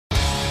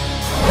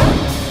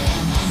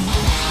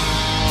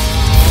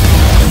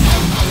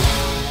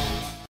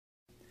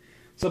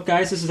What's up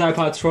guys, this is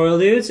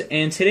ipodtutorialdudes,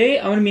 and today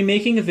I'm going to be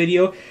making a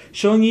video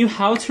showing you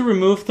how to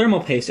remove thermal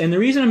paste. And the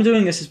reason I'm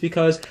doing this is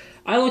because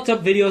I looked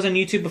up videos on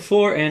YouTube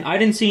before and I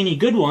didn't see any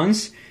good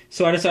ones,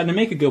 so I decided to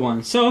make a good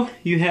one. So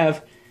you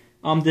have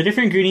the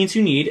different ingredients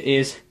you need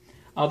is,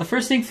 the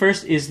first thing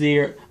first is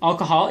the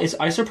alcohol. It's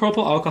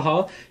isopropyl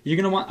alcohol. You're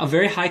going to want a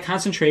very high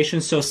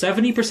concentration, so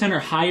 70% or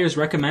higher is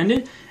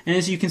recommended. And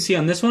as you can see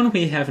on this one,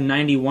 we have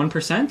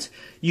 91%.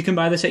 You can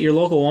buy this at your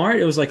local Walmart.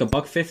 It was like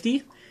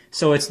 $1.50.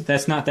 So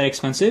that's not that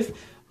expensive.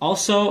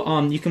 Also,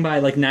 you can buy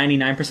like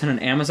 99% on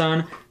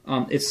Amazon.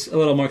 It's a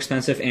little more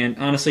expensive, and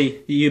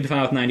honestly, you'd be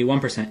fine with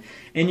 91%.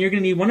 And you're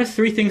going to need one of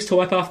three things to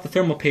wipe off the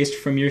thermal paste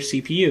from your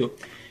CPU.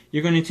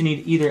 You're going to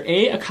need either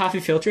a coffee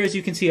filter. As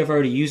you can see, I've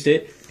already used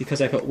it because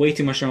I put way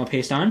too much thermal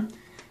paste on.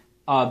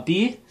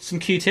 B, some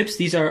Q-tips.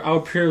 These are, I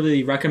would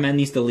probably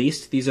recommend these the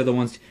least. These are the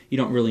ones you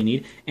don't really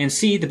need. And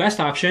C, the best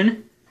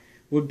option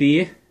would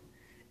be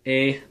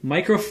a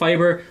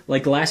microfiber,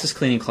 like glasses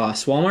cleaning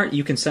cloths. Walmart,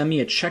 you can send me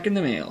a check in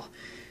the mail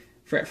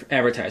for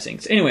advertising.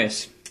 So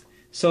anyways,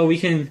 so we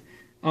can,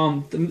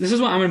 this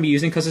is what I'm going to be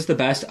using because it's the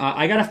best.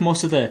 I got off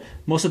most of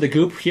the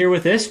goop here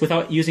with this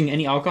without using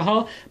any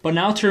alcohol. But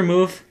now to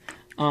remove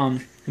the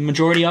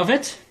majority of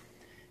it,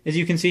 as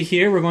you can see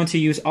here, we're going to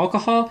use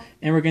alcohol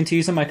and we're going to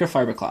use a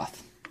microfiber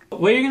cloth.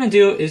 What you're going to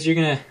do is you're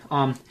going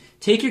to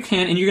take your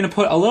can and you're going to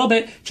put a little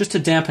bit just to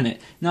dampen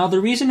it. Now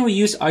the reason we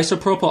use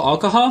isopropyl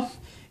alcohol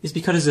is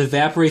because it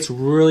evaporates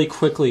really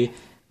quickly,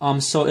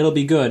 so it'll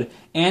be good.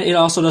 And it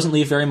also doesn't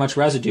leave very much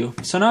residue.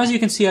 So now as you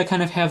can see, I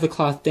kind of have the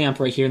cloth damp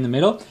right here in the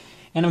middle.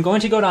 And I'm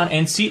going to go down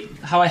and see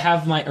how I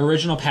have my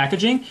original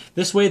packaging.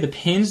 This way the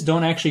pins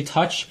don't actually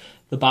touch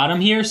the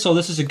bottom here, so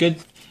this is a good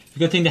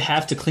thing to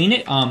have to clean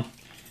it.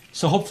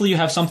 So hopefully you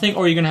have something,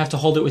 or you're going to have to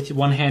hold it with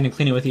one hand and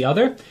clean it with the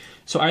other.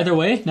 So either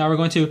way, now we're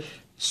going to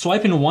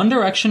swipe in one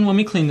direction when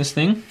we clean this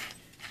thing.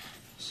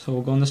 So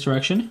we'll go in this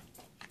direction.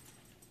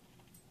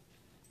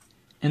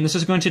 And this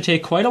is going to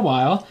take quite a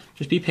while.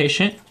 Just be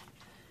patient.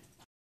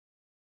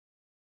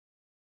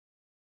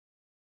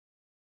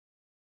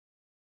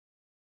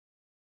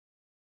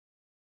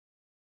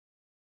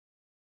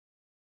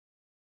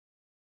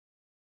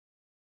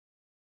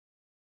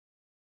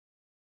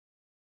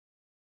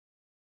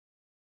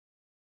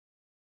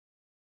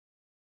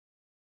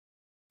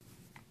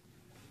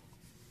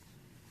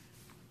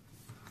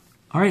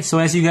 Alright, so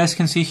as you guys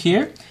can see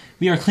here,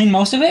 we are clean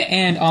most of it,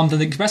 and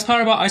the best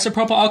part about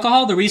isopropyl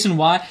alcohol,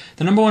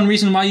 the number one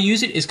reason why you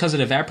use it is because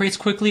it evaporates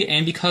quickly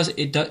and because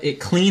it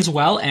cleans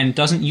well and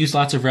doesn't use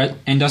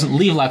doesn't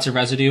leave lots of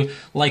residue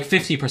like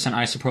 50%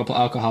 isopropyl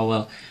alcohol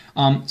will.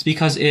 It's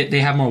because they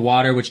have more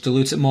water, which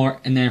dilutes it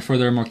more, and therefore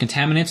there are more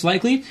contaminants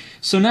likely.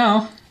 So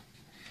now,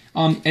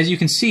 as you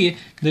can see,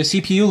 the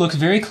CPU looks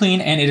very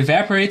clean and it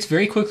evaporates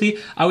very quickly.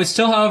 I would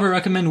still, however,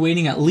 recommend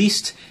waiting at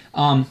least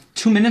 2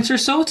 minutes or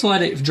so to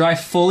let it dry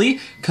fully,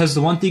 because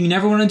the one thing you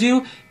never want to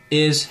do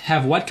is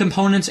have wet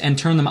components and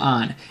turn them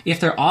on.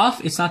 If they're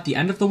off, it's not the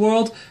end of the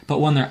world, but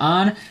when they're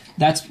on,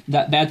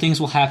 bad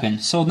things will happen.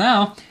 So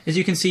now, as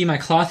you can see, my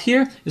cloth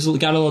here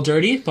got a little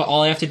dirty, but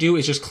all I have to do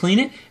is just clean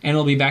it and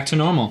it'll be back to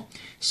normal.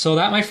 So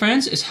that, my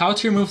friends, is how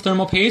to remove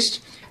thermal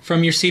paste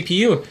from your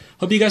CPU.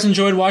 Hope you guys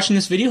enjoyed watching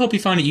this video. Hope you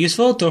found it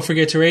useful. Don't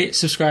forget to rate,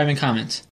 subscribe, and comment.